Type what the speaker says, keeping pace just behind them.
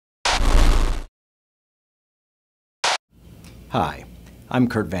Hi, I'm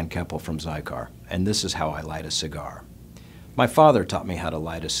Kurt Van Keppel from Xikar, and this is how I light a cigar. My father taught me how to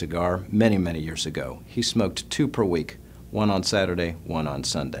light a cigar many, many years ago. He smoked 2 per week, 1 on Saturday, 1 on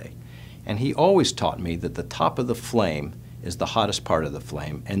Sunday. And he always taught me that the top of the flame is the hottest part of the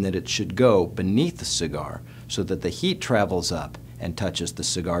flame and that it should go beneath the cigar so that the heat travels up and touches the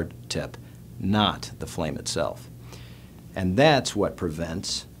cigar tip, not the flame itself. And that's what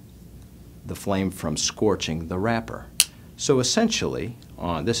prevents the flame from scorching the wrapper. So essentially,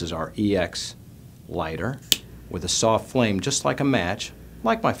 this is our EX lighter with a soft flame just like a match,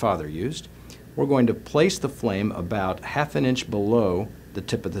 like my father used. We're going to place the flame about 1/2 inch below the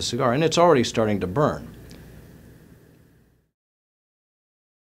tip of the cigar, and it's already starting to burn.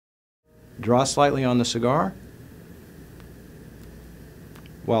 Draw slightly on the cigar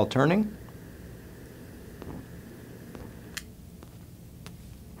while turning.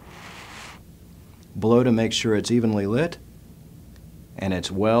 Blow to make sure it's evenly lit, and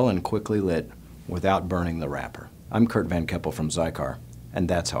it's well and quickly lit without burning the wrapper. I'm Kurt Van Keppel from Xikar, and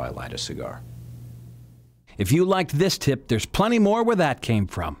that's how I light a cigar. If you liked this tip, there's plenty more where that came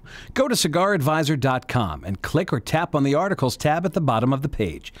from. Go to cigaradvisor.com and click or tap on the Articles tab at the bottom of the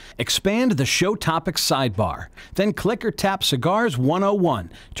page. Expand the Show Topics sidebar. Then click or tap Cigars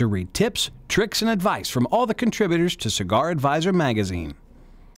 101 to read tips, tricks, and advice from all the contributors to Cigar Advisor magazine.